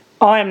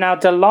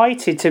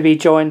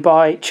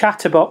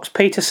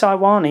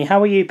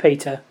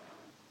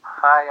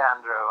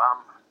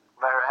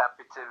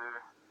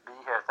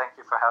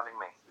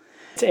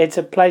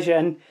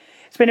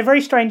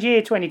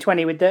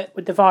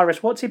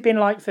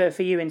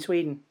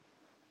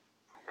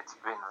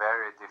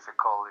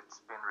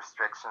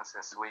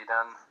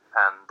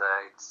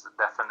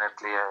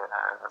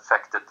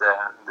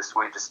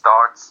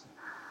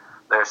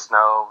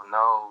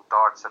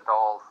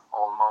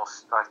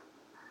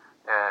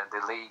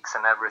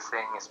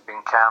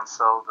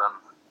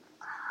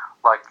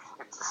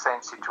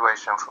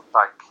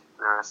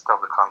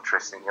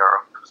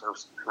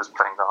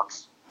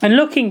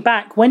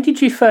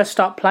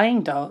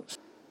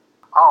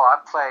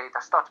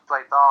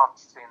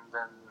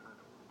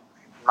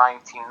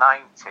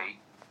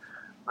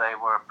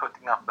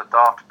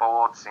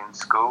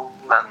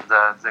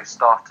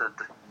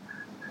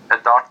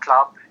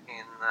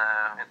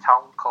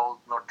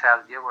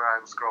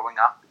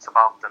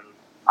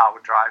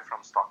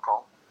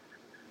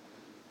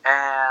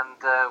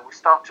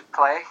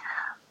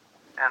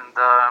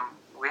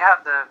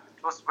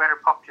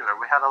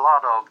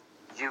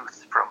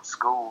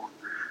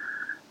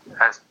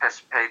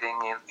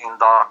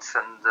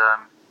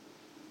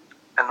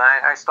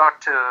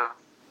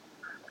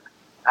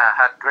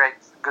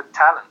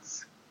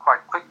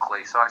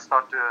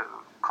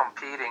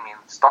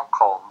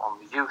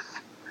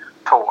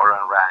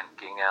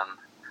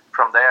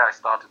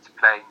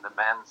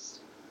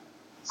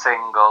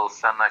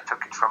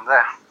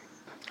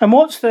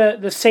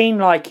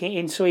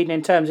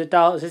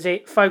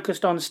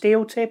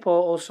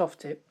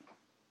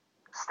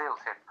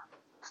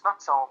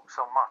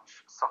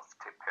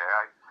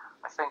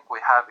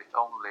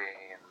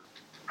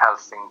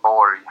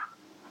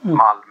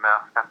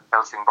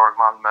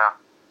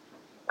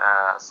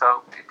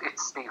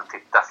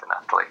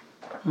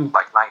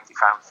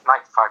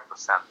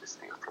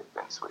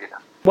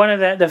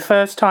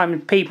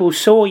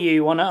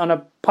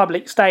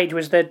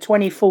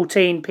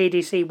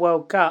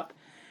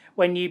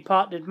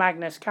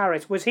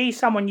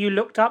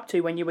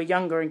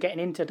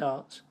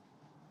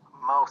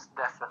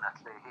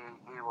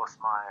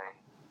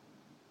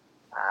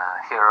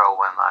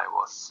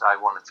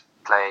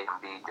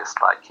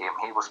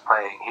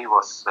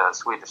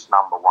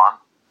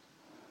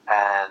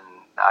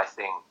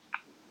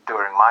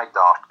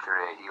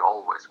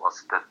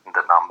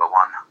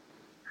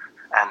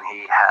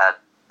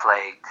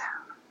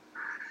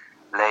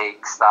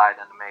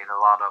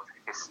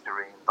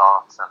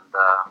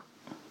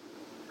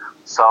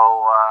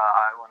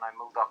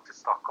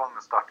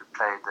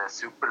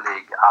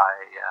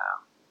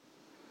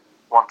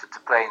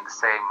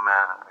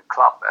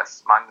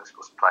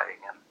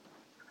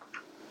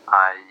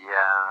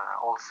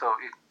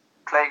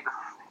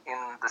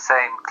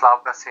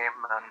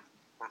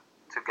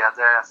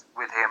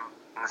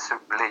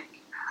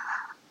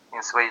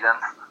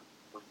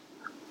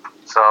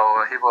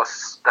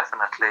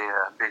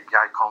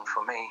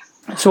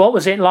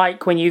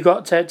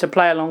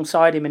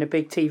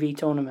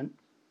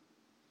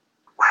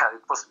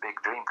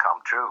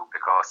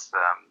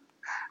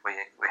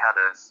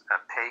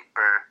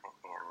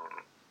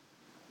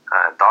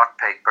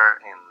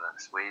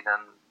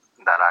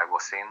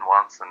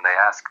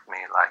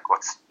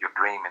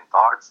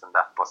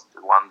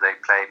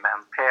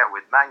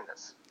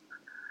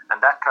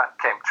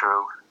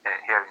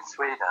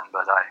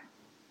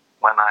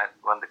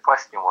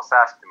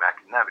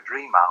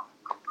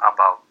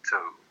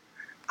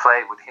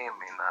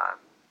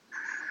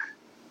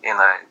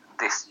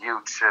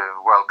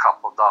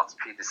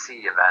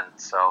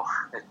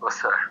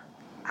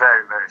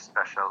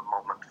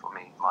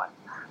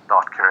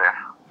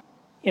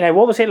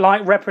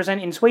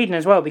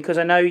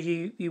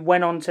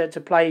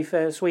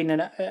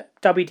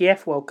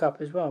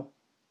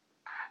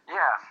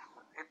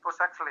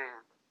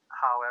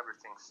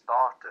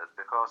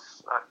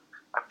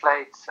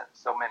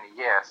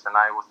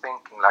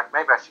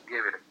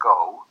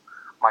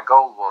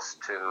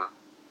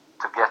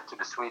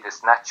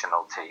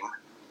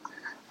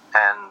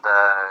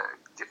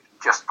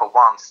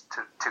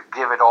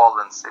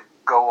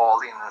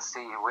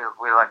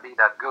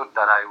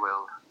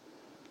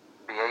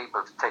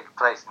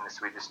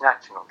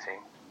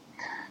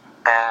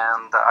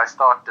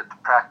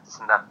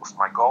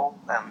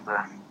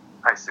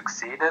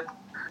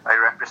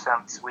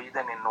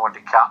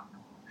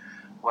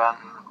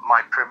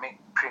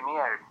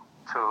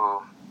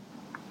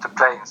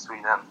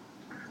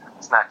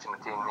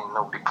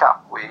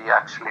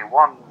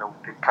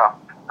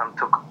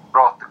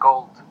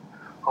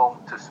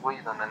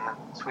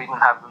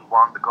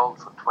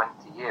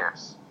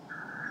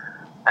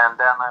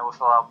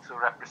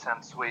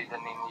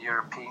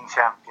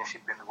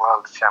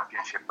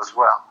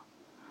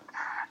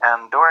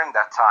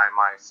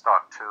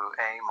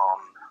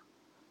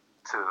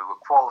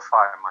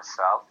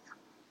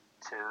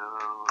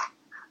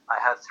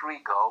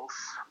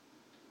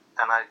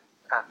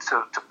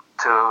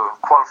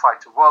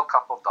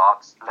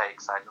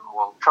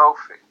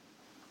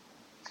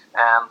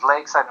And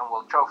Lakeside and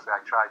World Trophy, I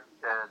tried.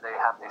 They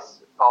have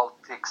this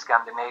Baltic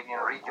Scandinavian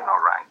regional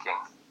ranking,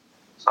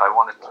 so I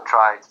wanted to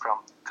try it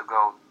to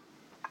go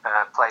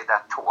play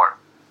that tour.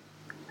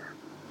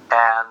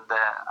 And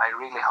I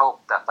really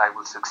hope that I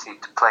will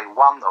succeed to play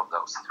one of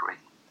those three.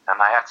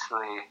 And I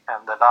actually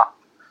ended up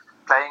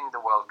playing the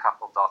World Cup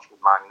of Darts with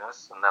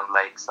Magnus, and then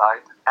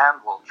Lakeside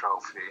and World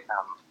Trophy,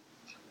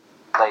 and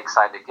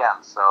Lakeside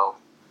again. So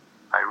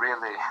I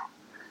really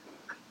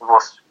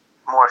was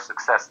more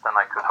success than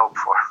I could hope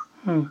for.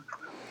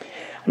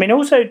 I mean,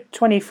 also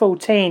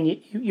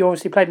 2014, you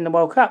obviously played in the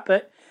World Cup,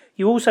 but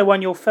you also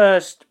won your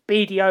first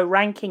BDO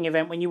ranking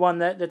event when you won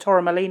the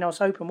Torremolinos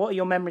Open. What are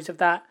your memories of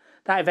that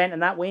event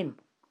and that win?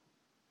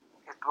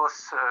 It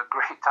was a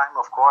great time,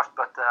 of course,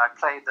 but I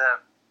played...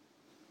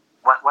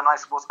 When I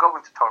was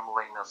going to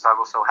Torremolinos, I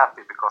was so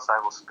happy because I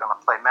was going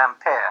to play man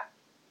pair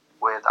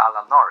with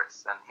Alan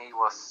Norris, and he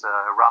was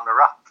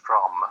runner-up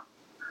from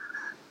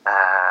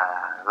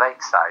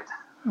Lakeside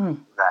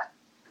that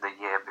the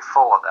year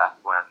before that,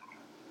 when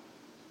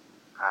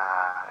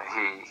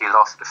he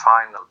lost the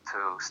final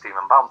to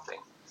Stephen Bunting.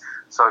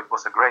 So it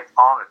was a great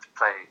honor to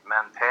play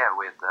man pair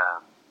with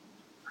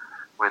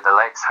the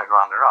Lakeside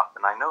runner-up,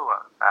 and I knew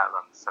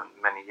Alan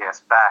many years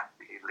back.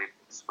 He lived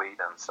in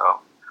Sweden, so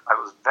I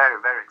was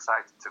very, very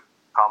excited to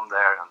come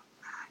there and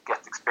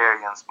get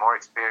more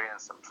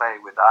experience, and play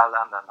with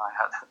Alan. And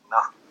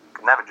I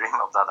could never dream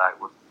of that I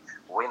would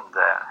win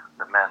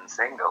the men's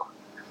single.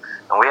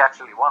 And we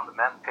actually won the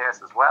men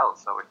pairs as well,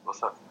 so it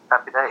was a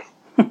happy day.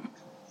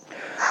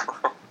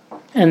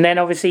 And then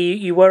obviously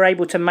you were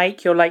able to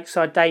make your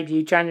Lakeside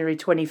debut January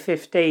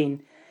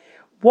 2015.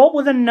 What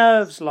were the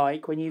nerves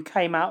like when you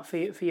came out for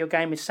your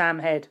game with Sam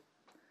Head?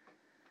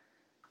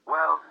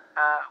 Well,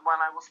 when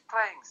I was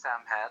playing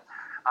Sam Head,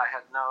 I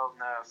had no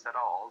nerves at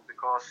all,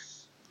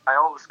 because I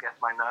always get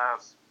my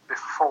nerves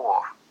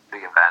before the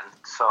event.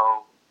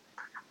 So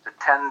the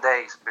 10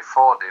 days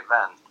before the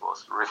event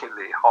was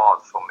really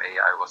hard for me.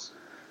 I was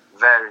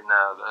very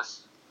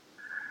nervous,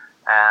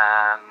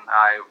 and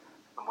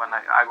when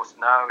I was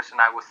nervous,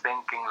 and I was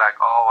thinking like,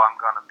 oh, I'm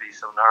gonna be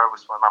so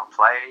nervous when I'm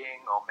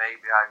playing, or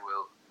maybe I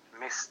will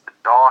miss the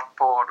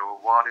dartboard, or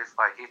what if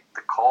I hit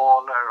the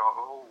caller, or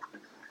oh,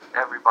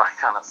 everybody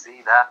gonna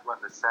see that when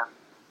they're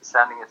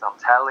sending it on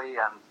telly,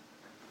 and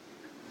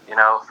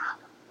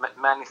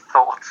many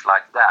thoughts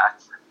like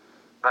that.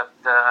 But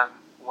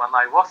when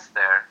I was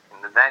there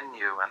in the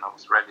venue, and I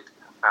was ready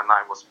and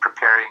I was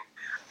preparing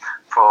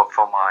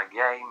for my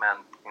game,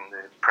 and in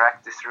the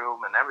practice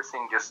room, and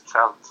everything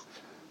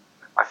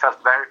I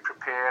felt very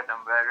prepared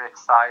and very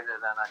excited,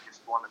 and I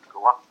just wanted to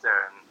go up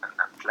there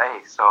and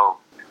play. So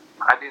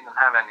I didn't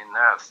have any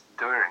nerves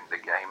during the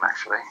game,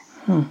 actually.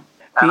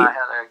 And I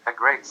had a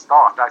great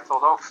start. I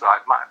thought also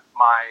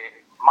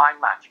my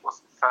match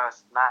was the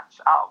first match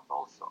out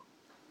also.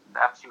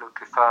 The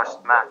absolutely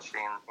first match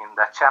in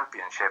that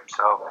championship.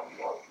 So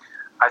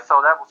I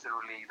thought that was a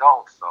relief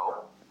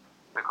also,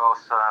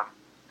 because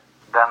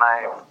then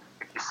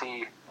if you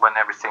see when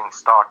everything's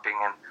starting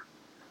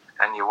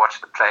and you watch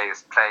the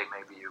players play,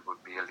 maybe you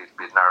would be a little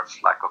bit nervous,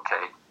 like,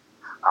 okay,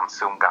 I'm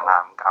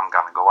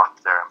gonna go up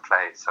there and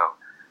play. So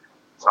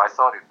I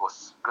thought it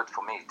was good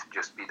for me to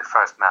just be the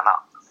first man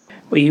up.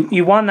 Well,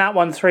 you won that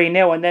one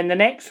 3-0, and then the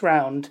next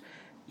round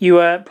you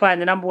were playing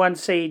the number one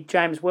seed,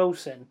 James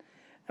Wilson.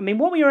 I mean,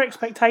 what were your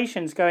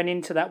expectations going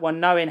into that one,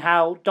 knowing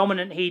how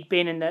dominant he'd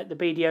been in the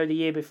BDO the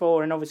year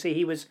before, and obviously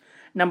he was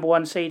number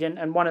one seed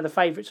and one of the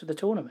favourites of the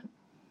tournament?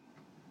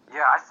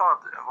 Yeah, I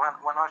thought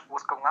when I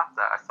was going up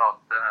there, I thought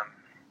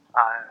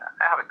I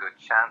have a good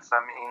chance.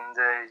 I mean, in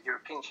the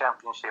European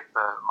Championship,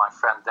 my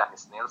friend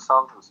Dennis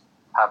Nilsson, who's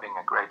having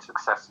a great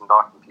success in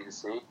Dart and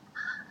PDC,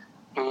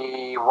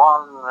 he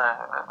won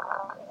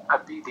a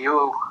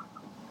BDO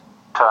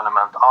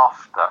tournament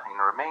after in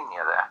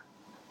Romania there.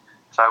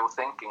 So I was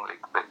thinking a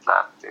little bit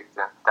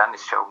that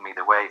Dennis showed me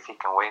the way. If he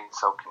can win,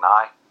 so can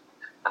I.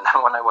 And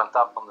then when I went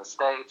up on the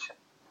stage,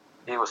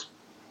 he was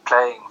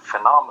playing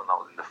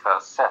phenomenal in the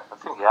first set. I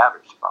think he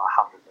averaged about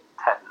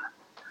 110.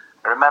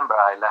 I remember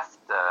I left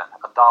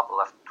a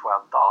double after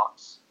 12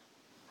 darts,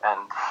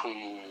 and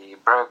he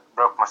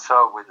broke my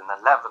serve with an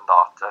 11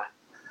 darter.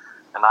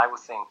 And I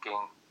was thinking,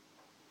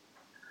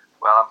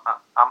 well,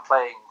 I'm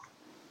playing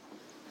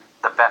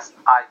the best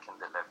I can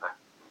deliver.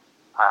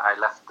 I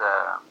left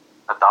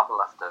a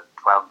double after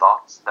 12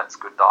 darts. That's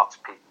good darts,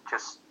 Pete.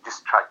 Just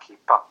try to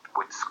keep up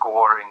with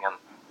scoring, and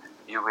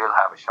you will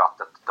have a shot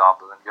at the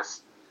double. And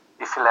just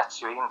if he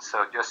lets you in,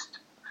 so just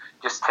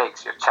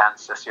takes your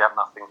chances. You have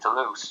nothing to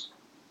lose.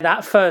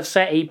 That first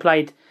set he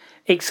played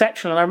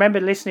exceptional. I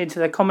remember listening to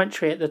the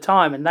commentary at the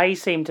time, and they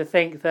seemed to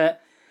think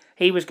that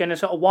he was going to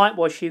sort of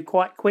whitewash you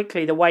quite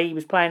quickly the way he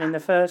was playing in the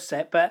first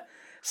set. But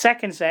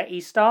second set,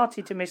 he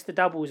started to miss the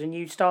doubles, and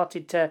you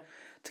started to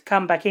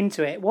come back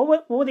into it.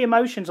 What were the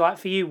emotions like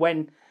for you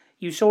when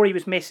you saw he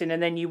was missing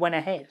and then you went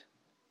ahead?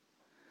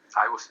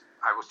 I was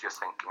just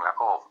thinking like,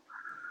 oh,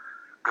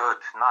 good,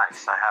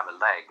 nice, I have a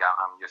leg.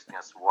 I'm just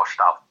washed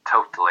out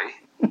totally.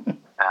 And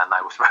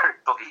I was very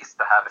pleased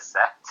to have a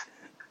set.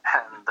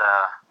 And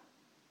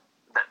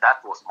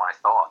that was my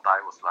thought.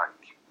 I was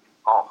like,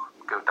 oh,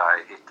 good,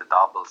 I hit the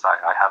doubles.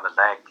 I have a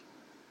leg.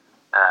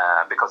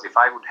 Because if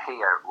I would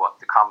hear what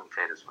the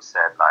commentators were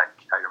said, like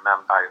I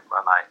remember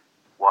when I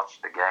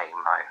watched the game,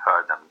 I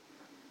heard them,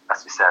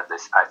 as we said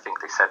this, I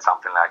think they said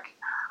something like,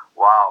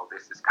 wow,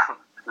 this is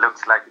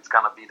looks like it's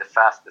going to be the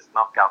fastest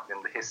knockout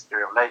in the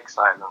history of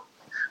Lakeside. And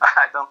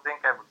I don't think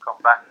I would come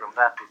back from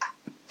that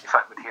if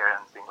I would hear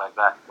anything like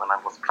that when I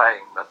was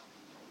playing. But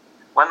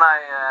when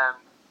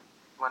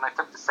I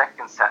took the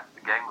second set,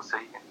 the game was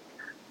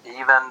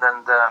even,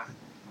 and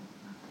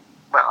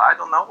well, I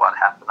don't know what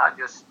happened. I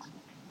just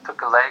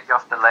took a leg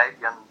after leg,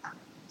 and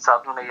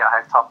suddenly I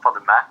had top for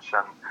the match,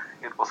 and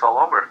it was all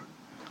over.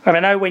 I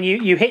know when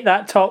you hit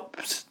that top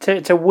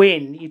to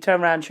win, you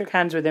turned around, shook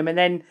hands with him, and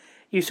then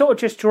you sort of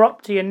just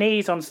dropped to your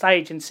knees on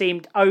stage and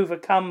seemed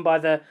overcome by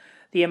the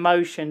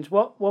emotions.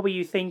 What were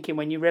you thinking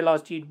when you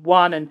realised you'd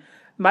won? And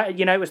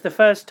it was the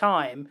first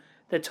time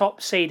the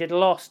top seed had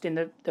lost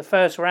in the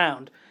first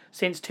round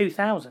since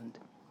 2000.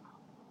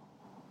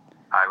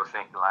 I was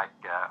thinking like,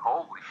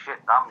 holy shit,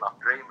 I'm not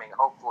dreaming.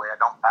 Hopefully I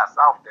don't pass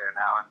out there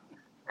now. And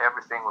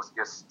everything was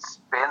just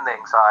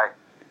spinning. So I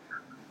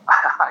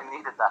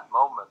needed that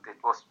moment. It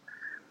was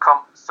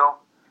so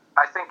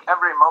I think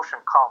every emotion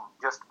come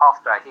just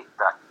after I hit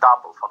that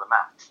double for the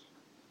match.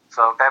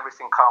 So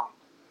everything come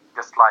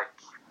just like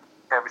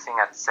everything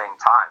at the same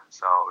time.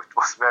 So it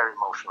was very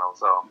emotional.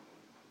 So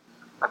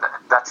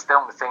that's the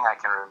only thing I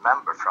can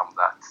remember from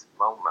that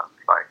moment.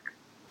 Like,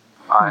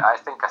 I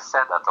think I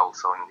said that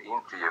also in the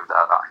interview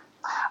that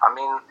I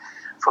mean,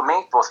 for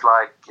me it was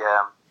like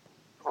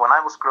when I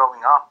was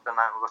growing up and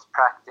I was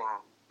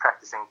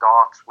practicing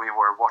darts, we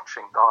were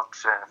watching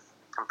darts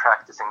and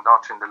practicing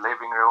darts in the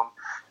living room.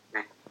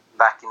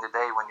 Back in the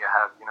day when you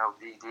have,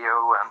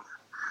 video and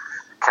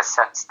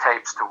cassette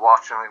tapes to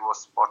watch, and we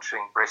was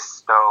watching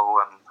Bristow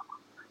and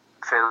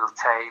Phil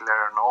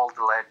Taylor and all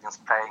the legends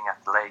playing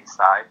at the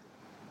Lakeside.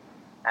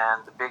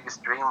 And the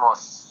biggest dream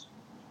was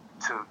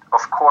to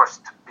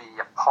be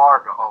a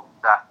part of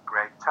that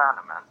great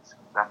tournament,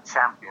 that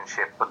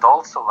championship, but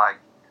also like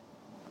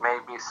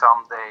maybe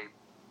someday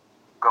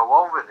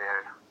go over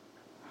there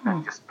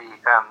and just be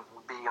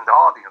in the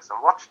audience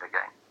and watch the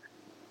game.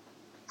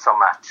 Some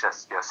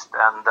matches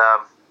and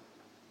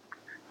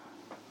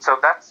so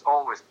that's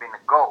always been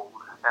a goal,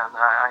 and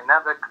I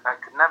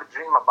could never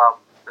dream about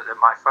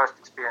my first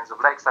experience of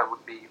Lakeside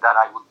would be that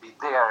I would be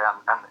there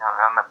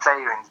and a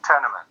player in the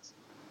tournament.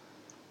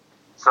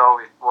 So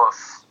it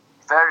was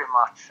very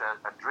much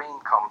a dream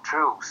come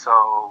true.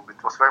 So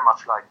it was very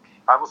much like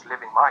I was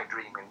living my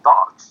dream in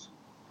darts,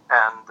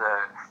 and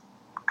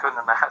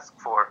couldn't ask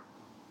for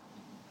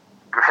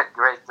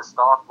great to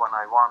start when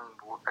I won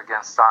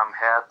against Sam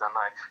Head, and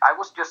I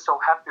was just so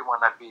happy when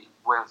I beat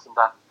Wilson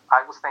that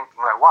I was thinking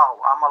like, wow,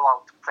 I'm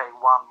allowed to play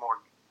one more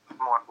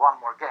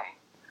game.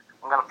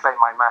 I'm gonna play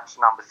my match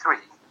number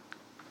 3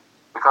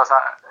 because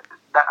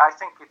I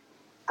think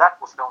that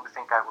was the only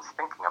thing I was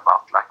thinking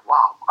about. Like,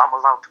 wow, I'm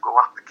allowed to go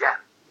up again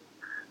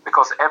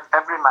because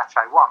every match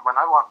I won, when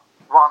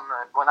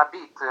I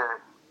beat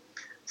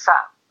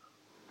Sam,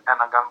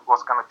 and I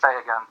was gonna play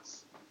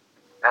against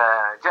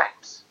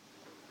James.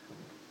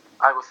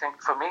 I would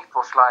think for me it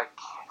was like,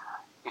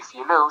 if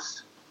you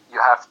lose,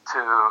 you have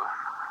to,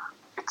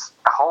 it's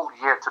a whole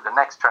year to the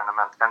next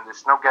tournament, and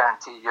there's no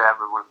guarantee you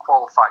ever will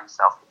qualify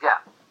yourself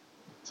again.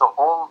 So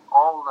all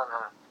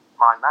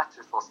my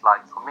matches was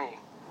like, for me,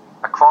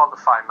 a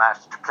qualifying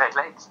match to play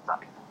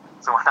Lakeside.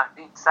 So when I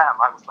beat Sam,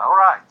 I was like, all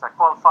right, I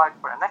qualified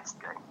for the next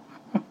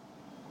game.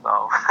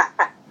 So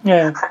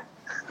yeah.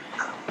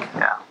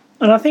 Yeah.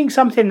 And I think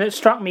something that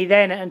struck me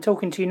then, and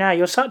talking to you now,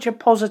 you're such a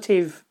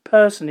positive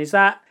person.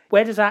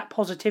 Where does that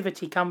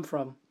positivity come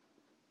from?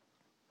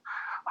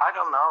 I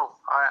don't know.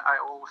 I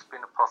always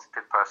been a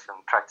positive person,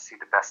 try to see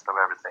the best of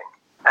everything.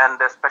 And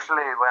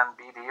especially when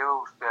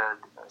BDU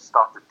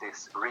started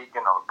this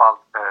regional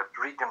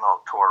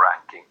tour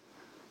ranking,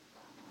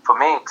 for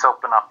me it's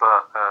opened up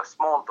a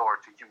small door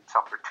to huge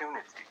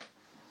opportunity.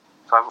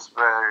 So I was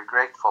very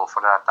grateful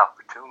for that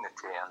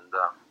opportunity, and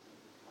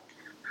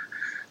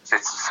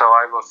so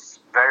I was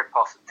very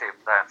positive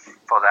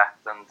for that.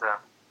 And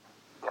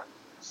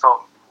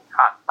so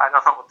I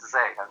don't know what to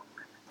say.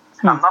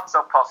 I'm not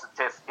so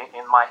positive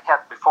in my head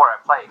before I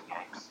play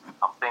games.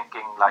 I'm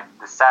thinking like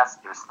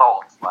disastrous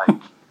thoughts.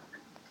 Like,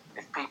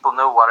 if people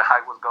knew what I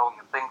was going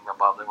and thinking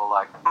about, they were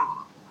like,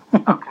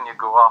 how can you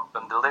go up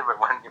and deliver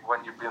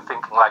when you've been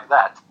thinking like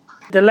that?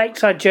 The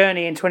Lakeside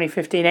journey in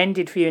 2015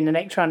 ended for you in the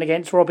next round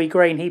against Robbie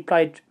Green. He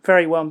played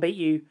very well and beat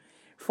you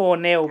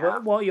 4-0. Yeah.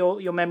 But what are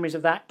your memories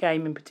of that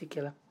game in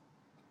particular?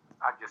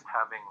 I'm just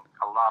having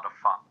a lot of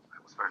fun.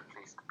 I was very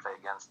pleased to play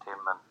against him,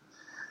 and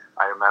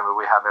I remember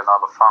we had a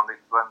lot of fun.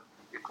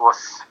 It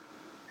was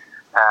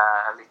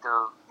a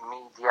little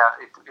media.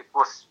 It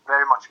was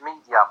very much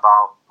media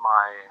about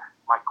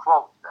my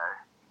quote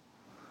there,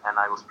 and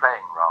I was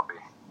playing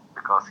Robbie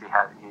because he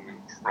had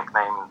his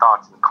nickname in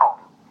darts in Kong.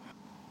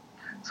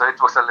 So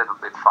it was a little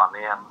bit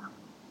funny,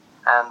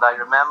 and I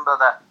remember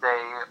that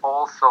they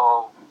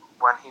also,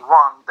 when he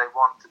won, they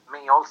wanted me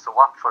me also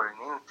up for an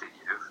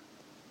interview,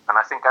 and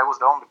I think I was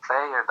the only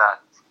player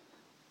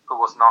who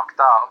was knocked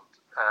out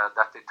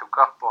that they took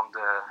up on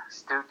the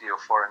studio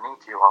for an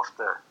interview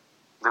after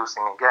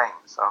losing a game.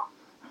 So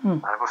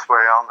I was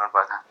very honored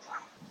by that.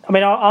 I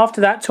mean,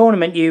 after that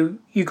tournament, you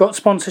got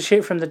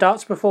sponsorship from the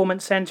Darts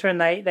Performance Centre,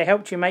 and they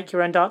helped you make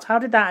your own darts. How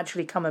did that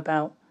actually come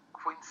about?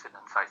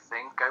 Coincidence, I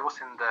think. I was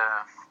in the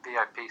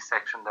VIP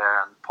section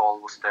there, and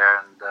Paul was there,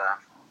 and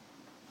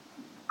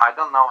I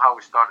don't know how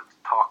we started to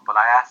talk, but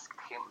I asked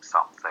him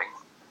something,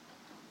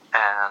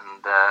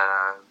 and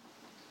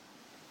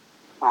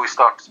we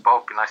started to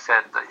speak, and I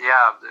said,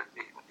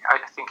 I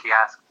think he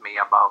asked me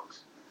about,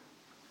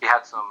 he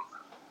had some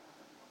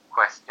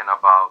question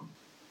about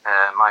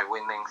my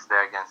winnings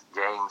there against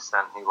James,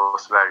 and he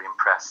was very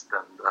impressed.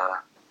 And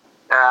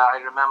I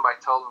remember I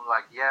told him,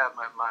 like,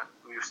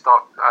 we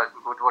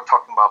were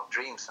talking about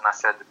dreams, and I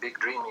said the big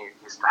dream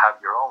is to have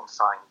your own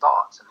signed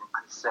darts, and he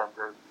said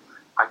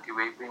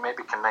we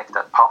maybe can make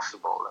that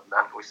possible. And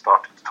then we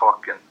started to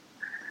talk, and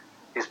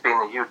he's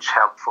been a huge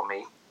help for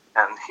me.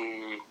 And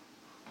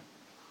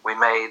we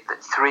made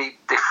 3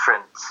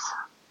 different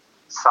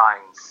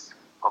signs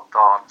of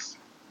darts.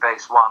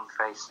 Phase 1,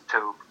 Phase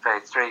 2,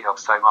 Phase 3 of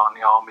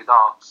Saivani Army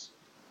darts.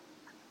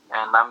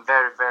 And I'm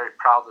very, very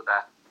proud of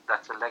that.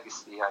 That's a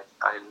legacy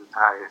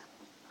I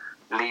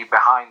leave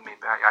behind me.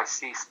 I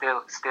see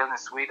still in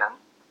Sweden,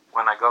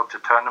 when I go to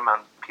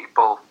tournament,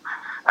 people,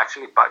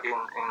 actually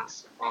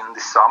in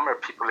the summer,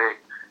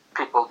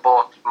 people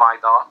bought my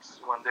darts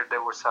when they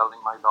were selling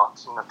my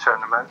darts in a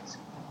tournament.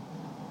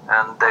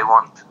 And they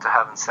wanted to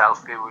have a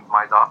selfie with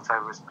my darts. I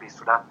was pleased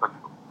for that,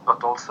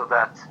 but also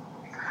that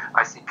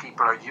I see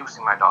people are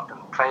using my dart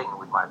and playing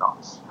with my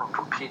darts and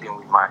competing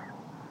with my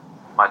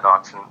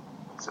darts, and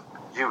it's a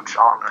huge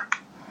honor.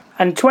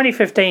 And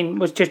 2015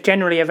 was just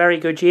generally a very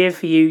good year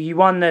for you. You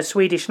won the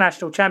Swedish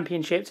National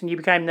Championships and you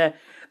became the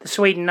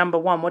Sweden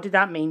 #1. What did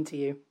that mean to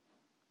you?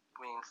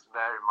 It means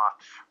very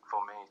much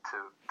for me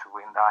to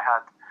win. I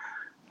had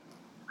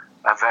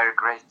a very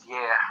great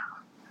year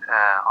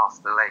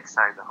after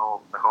Lakeside, the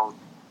whole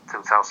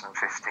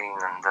 2015,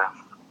 and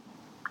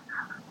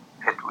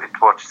it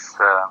was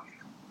a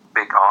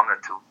big honor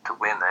to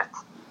win it,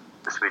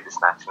 the Swedish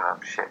National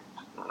Championship.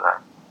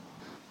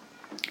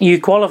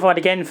 You qualified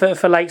again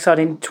for Lakeside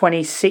in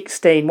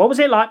 2016. What was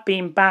it like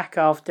being back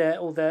after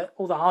all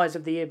the highs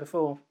of the year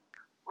before?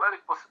 Well,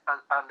 it was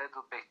a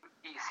little bit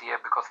easier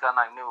because then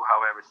I knew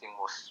how everything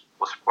was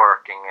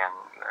working, and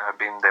I've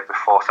been there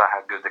before, so I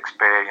had good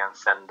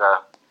experience. And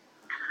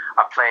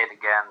I played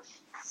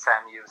against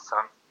Sam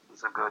Houston,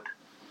 who's a good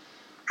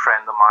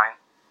friend of mine.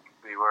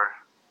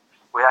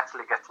 We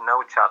actually get to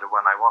know each other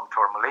when I won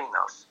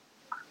Torremolinos,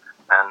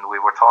 and we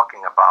were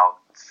talking about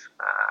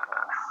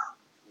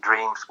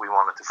dreams we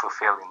wanted to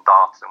fulfill in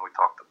darts, and we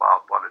talked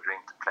about what a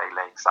dream to play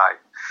Lakeside.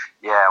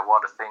 Yeah,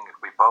 what a thing if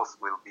we both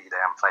will be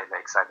there and play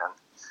Lakeside. And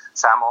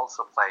Sam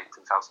also played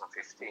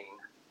 2015,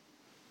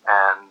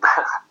 and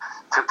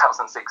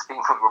 2016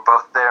 we were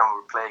both there and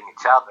we were playing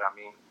each other. I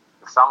mean,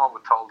 if someone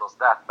would told us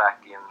that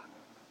back in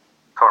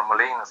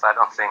Torremolinos, I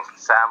don't think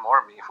Sam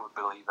or me would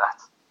believe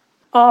that.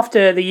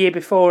 After the year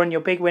before and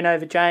your big win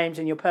over James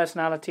and your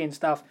personality and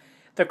stuff,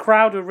 the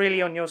crowd were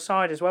really on your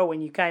side as well when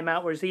you came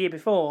out, whereas the year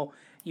before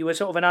you were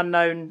sort of an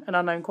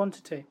unknown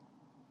quantity.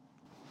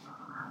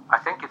 I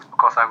think it's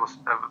because I was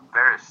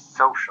very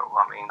social.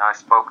 I mean, I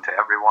spoke to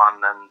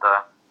everyone, and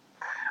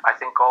I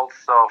think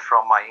also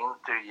from my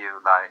interview,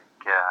 like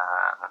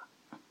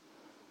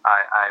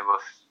I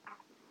was,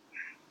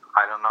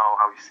 I don't know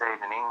how you say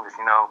it in English,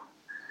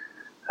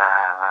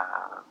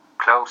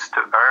 close to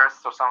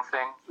earth or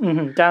something.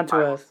 Mm-hmm, down to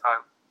earth.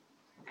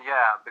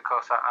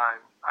 Because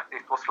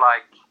it was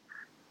like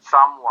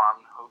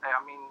someone who,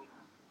 I mean,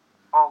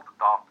 all the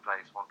dart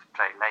players want to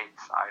play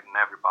Lakeside, and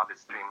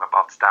everybody's dream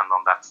about stand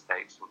on that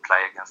stage and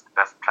play against the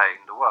best player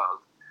in the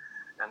world.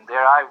 And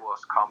there I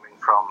was, coming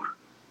from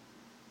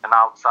an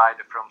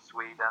outsider from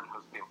Sweden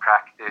who's been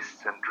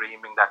practiced and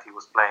dreaming that he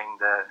was playing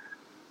the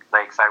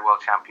Lakeside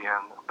World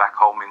Champion back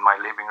home in my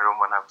living room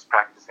when I was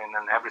practicing,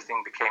 and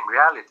everything became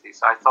reality.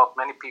 So I thought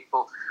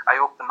I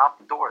opened up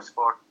doors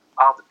for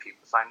other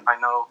people. So I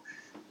know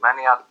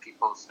many other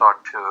people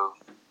start to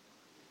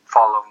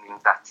follow in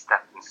that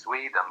step in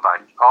Sweden,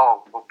 like,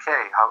 oh,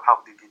 okay,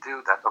 how did you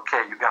do that?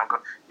 Okay, you're gonna go,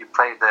 you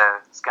play the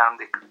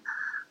Scandic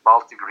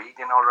Baltic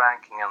regional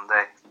ranking,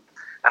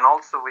 and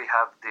also we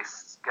have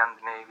this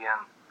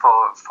Scandinavian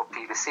for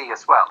PDC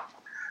as well,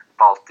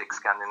 Baltic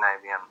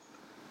Scandinavian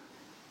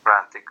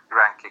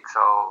ranking.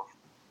 So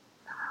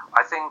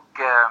I think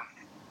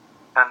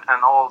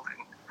and all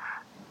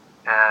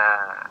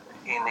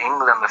in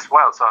England as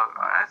well. So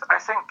I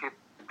think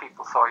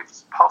people thought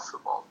it's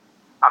possible.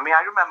 I mean,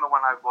 I remember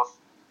when I was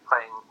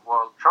playing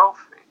World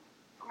Trophy.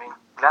 I mean,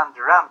 Glenn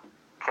Durant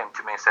came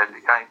to me and said,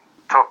 I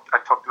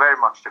talked very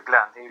much to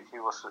Glenn. He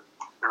was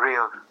a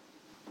real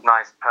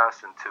nice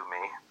person to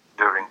me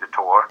during the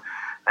tour,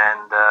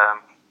 and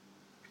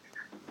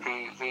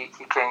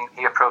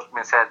he approached me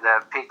and said,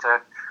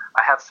 Peter,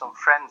 I have some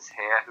friends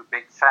here who are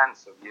big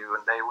fans of you,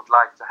 and they would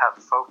like to have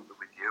a photo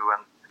with you.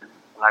 And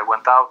And I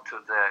went out to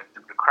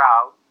the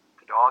crowd,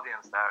 to the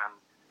audience there, and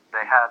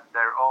they had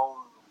their own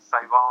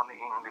Saivani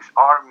English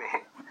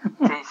Army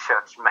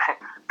T-shirts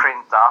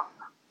print up,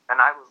 and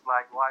I was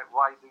like,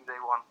 why do they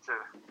want to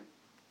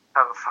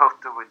have a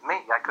photo with me?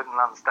 I couldn't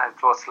understand.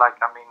 It was like,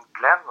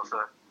 Glenn was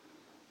a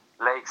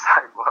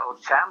Lakeside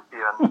World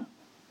Champion,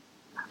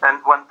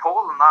 and when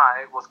Paul and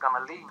I was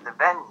gonna leave the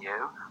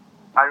venue,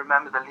 I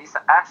remember that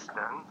Lisa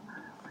Ashton,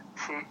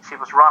 she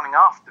was running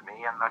after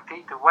me, and like,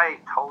 Peter,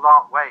 wait, hold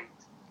on, wait,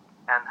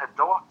 and her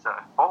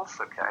daughter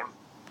also came,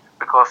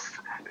 because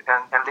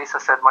and Lisa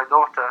said, my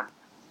daughter,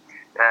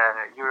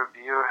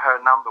 you're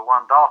her number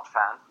one dart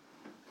fan,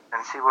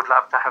 and she would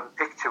love to have a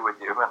picture with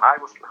you. And I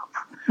was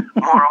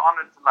more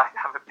honored to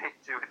have a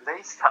picture with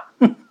Lisa.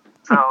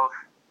 So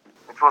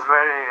it was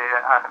very,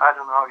 I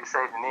don't know how you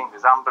say it in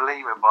English,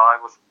 unbelievable.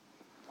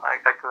 I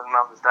couldn't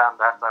understand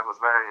that. I was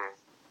very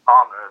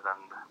honored,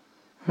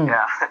 and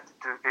yeah,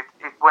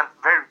 it went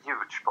very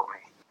huge for me.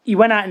 You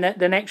went out in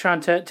the next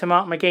round to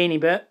Mark McGeaney,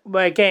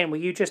 but again, were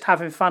you just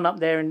having fun up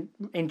there and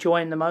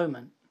enjoying the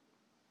moment?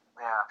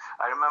 Yeah,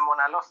 I remember when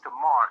I lost to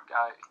Mark,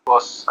 I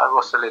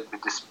was a little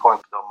bit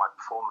disappointed on my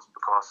performance,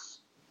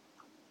 because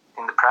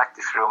in the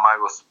practice room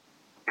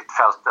it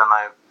felt then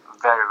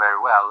very,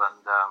 very well,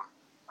 and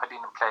I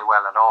didn't play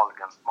well at all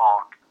against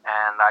Mark,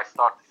 and I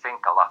started to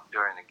think a lot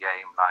during the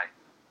game, like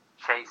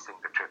chasing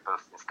the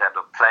triples instead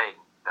of playing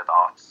the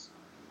darts.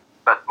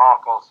 But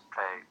Mark also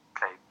played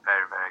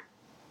very, very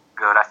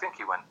good. I think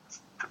he went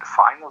to the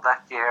final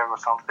that year or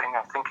something.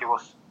 I think he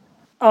was.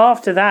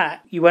 After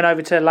that, you went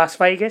over to Las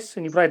Vegas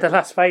and you played the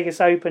Las Vegas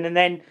Open, and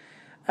then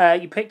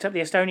you picked up the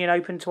Estonian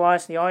Open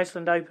twice and the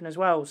Iceland Open as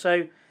well.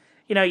 So,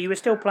 you were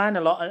still playing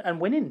a lot and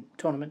winning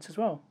tournaments as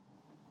well.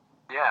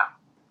 Yeah.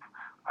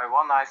 I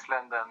won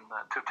Iceland and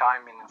 2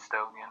 times in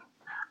Estonian.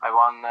 I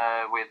won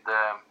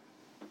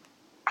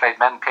played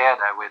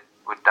Menpede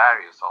with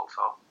Darius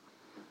also.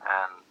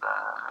 And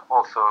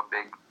also a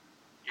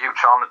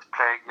huge honor to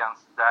play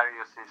against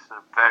Darius. He's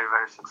a very,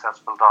 very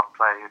successful dart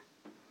player.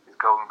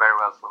 Going very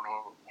well for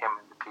him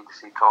in the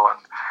PDC tour, and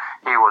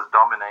he was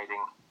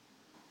dominating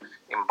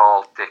in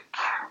Baltic,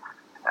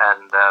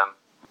 and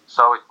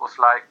so it was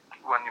like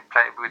when you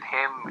played with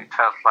him, it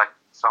felt like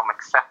some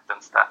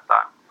acceptance that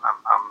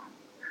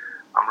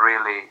I'm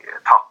really a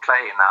top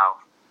player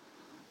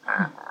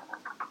now.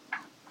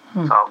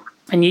 So.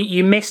 And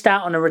you missed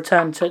out on a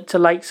return to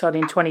Lakeside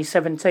in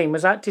 2017.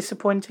 Was that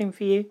disappointing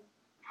for you?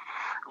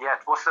 Yeah,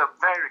 it was a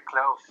very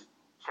close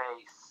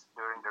chase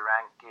during the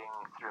ranking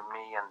through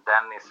me and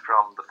Dennis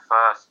from the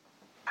first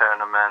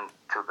tournament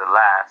to the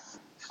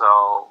last.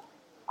 So,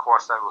 of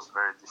course, I was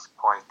very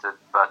disappointed,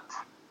 but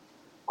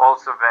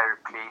also very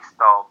pleased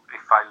of,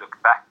 if I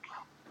look back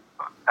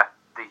at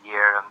the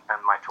year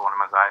and my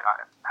tournaments, I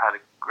had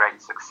a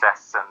great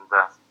success, and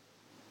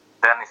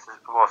Dennis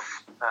was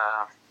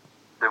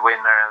the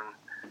winner, and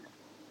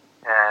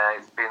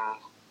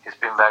he's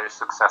been very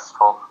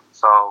successful.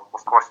 So,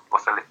 of course, it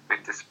was a little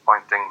bit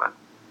disappointing,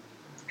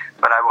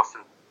 but I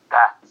wasn't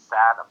that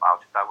sad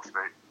about it. I was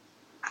very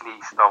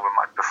pleased over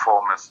my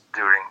performance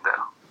during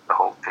the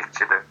whole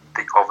picture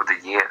over the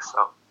year,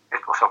 so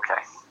it was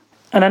okay.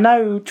 And I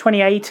know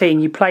 2018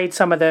 you played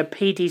some of the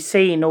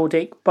PDC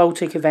Nordic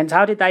Baltic events.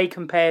 How did they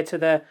compare to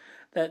the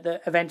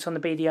events on the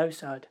BDO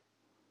side?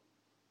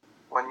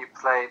 When you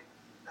played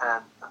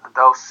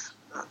those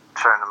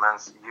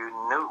tournaments, you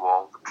knew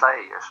all the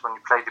players. When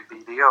you played the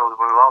BDO, there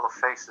were a lot of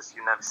faces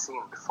you never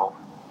seen before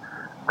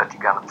that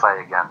you're going to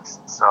play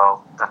against.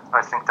 So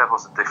I think that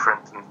was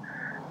different, and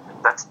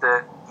that's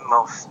the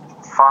most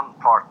fun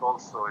part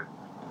also,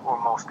 or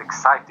most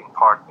exciting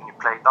part when you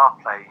play dart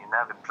play. You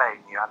never played,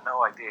 and you have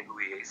no idea who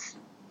he is,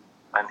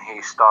 and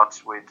he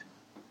starts with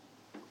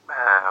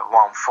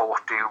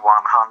 140,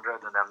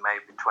 100, and then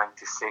maybe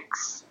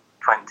 26,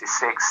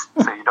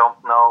 so you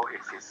don't know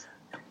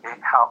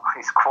how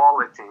his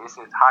quality is.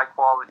 It high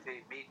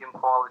quality, medium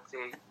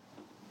quality?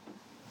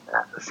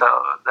 So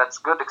that's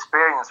good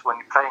experience when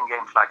you're playing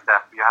games like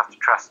that. You have to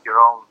trust your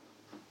own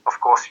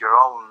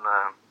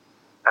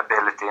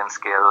ability and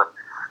skill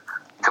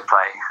to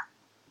play.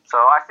 So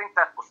I think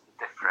that was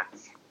the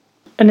difference.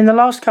 And in the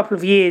last couple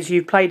of years,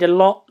 you've played a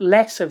lot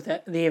less of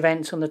the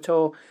events on the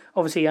tour.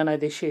 Obviously, I know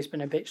this year's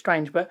been a bit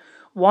strange, but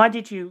why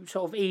did you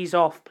sort of ease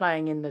off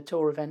playing in the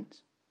tour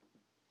events?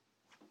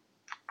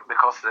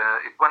 Because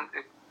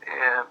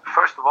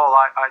first of all,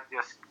 I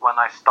just, when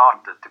I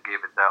started to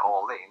give it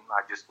all in,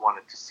 I just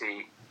wanted to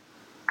see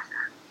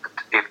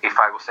if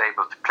I was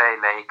able to play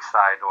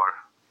Lakeside or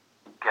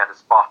get a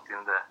spot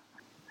in the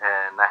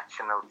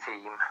national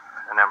team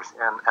and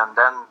everything. And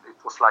then it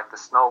was like the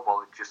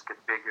snowball. It just get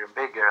bigger and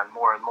bigger and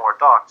more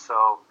dart.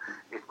 So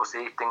it was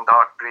eating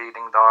dart,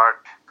 breathing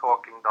dart,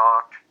 talking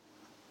dart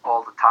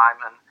all the time.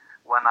 And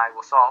when I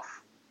was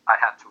off, I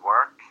had to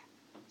work.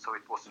 So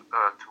it was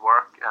to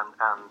work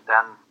and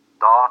then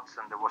darts,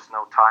 and there was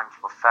no time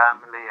for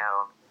family,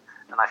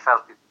 and I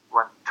felt it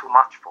went too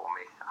much for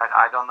me.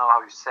 I don't know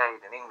how you say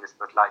it in English,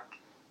 but like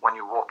when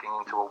you're walking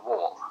into a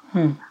wall.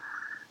 And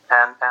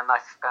I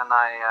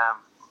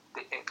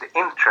the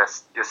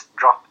interest just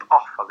dropped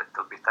off a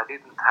little bit. I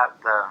didn't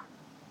have the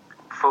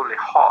fully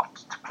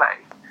heart to play.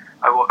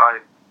 I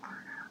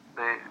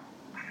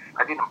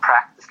didn't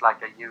practice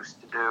like I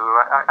used to do.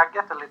 I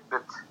get a little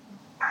bit,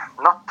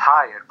 not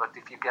tired, but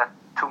if you get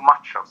too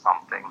much of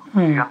something,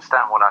 you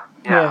understand what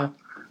yeah.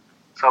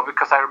 So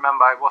because I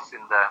remember I was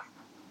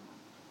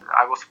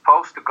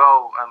supposed to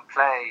go and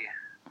play.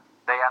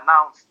 They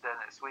announced the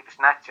Swedish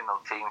national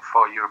team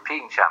for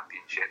European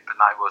Championship,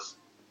 and I was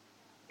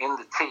in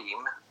the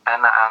team.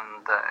 And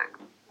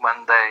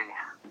when they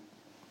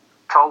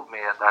told me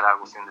that I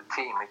was in the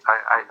team,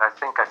 I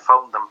think I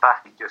phoned them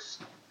back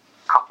just a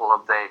couple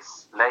of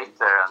days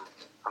later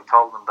and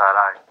told them that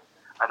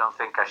I don't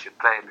think I should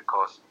play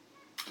because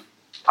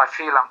I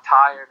feel I'm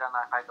tired and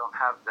I don't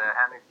have the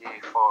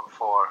energy for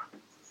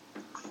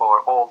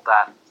all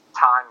that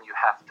time you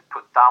have to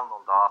put down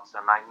on darts.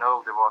 And I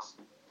know there was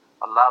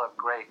a lot of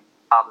great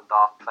other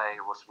dart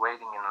players was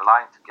waiting in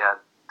line to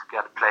get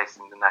a place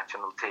in the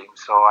national team.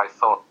 So I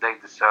thought they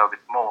deserve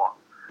it more.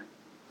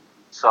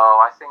 So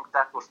I think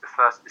that was the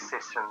first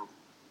decision.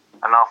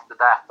 And after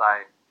that,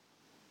 I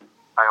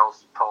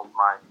also told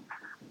my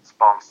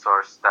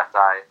sponsors that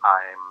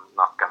I'm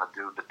not going to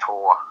do the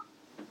tour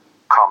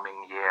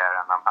coming year,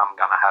 and I'm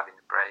going to have a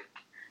break.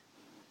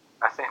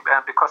 I think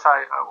because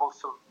I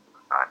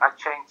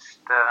changed,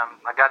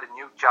 I got a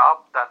new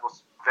job that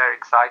was very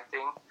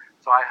exciting,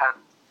 so I had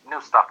new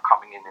stuff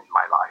coming in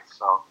my life.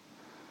 So,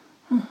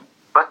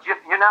 but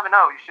you never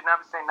know. You should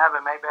never say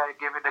never. Maybe I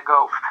give it a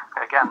go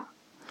again.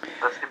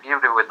 That's the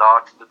beauty with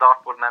dart. The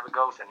dartboard never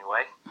goes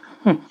anyway.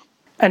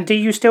 And do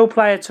you still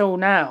play at all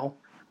now?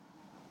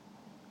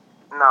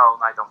 No,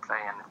 I don't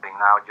play anything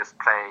now. I just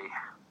play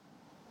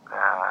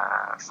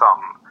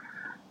some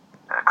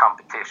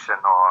competition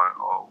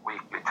or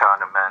weekly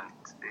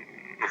tournament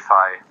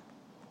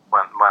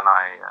when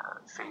I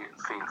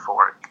feel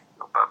for it.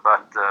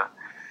 But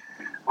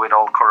with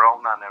all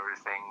Corona and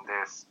everything,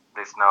 there's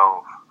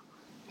no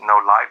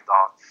live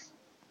darts.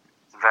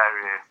 It's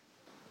very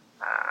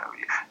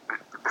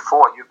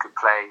before you could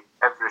play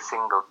every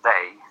single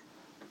day,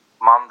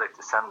 Monday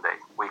to Sunday,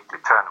 weekly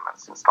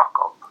tournaments in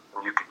Stockholm,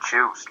 and you could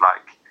choose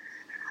like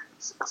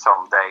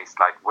some days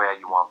like where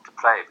you want to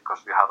play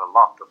because we had a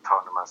lot of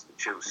tournaments to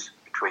choose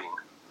between.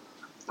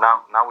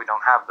 Now we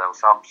don't have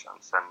those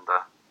options, and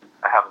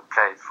I haven't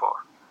played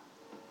for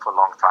a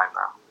long time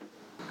now.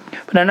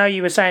 But I know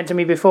you were saying to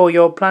me before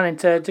you're planning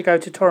to go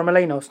to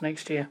Torremolinos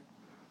next year.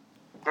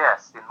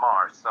 Yes, in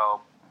March.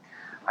 So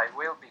I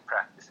will be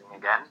practicing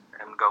again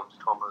and go to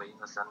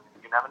Torremolinos, and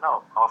you never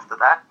know. After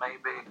that,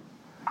 maybe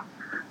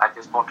I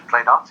just want to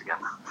play darts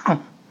again.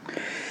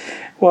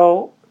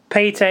 Well,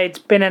 Peter, it's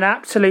been an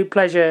absolute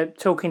pleasure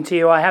talking to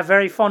you. I have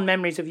very fond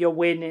memories of your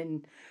win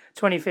in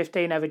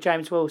 2015 over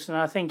James Wilson.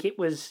 I think it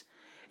was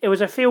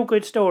a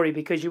feel-good story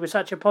because you were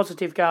such a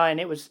positive guy, and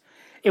it was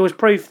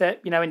proof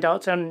that, in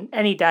darts on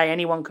any day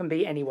anyone can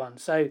beat anyone.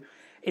 So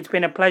it's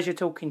been a pleasure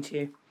talking to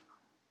you.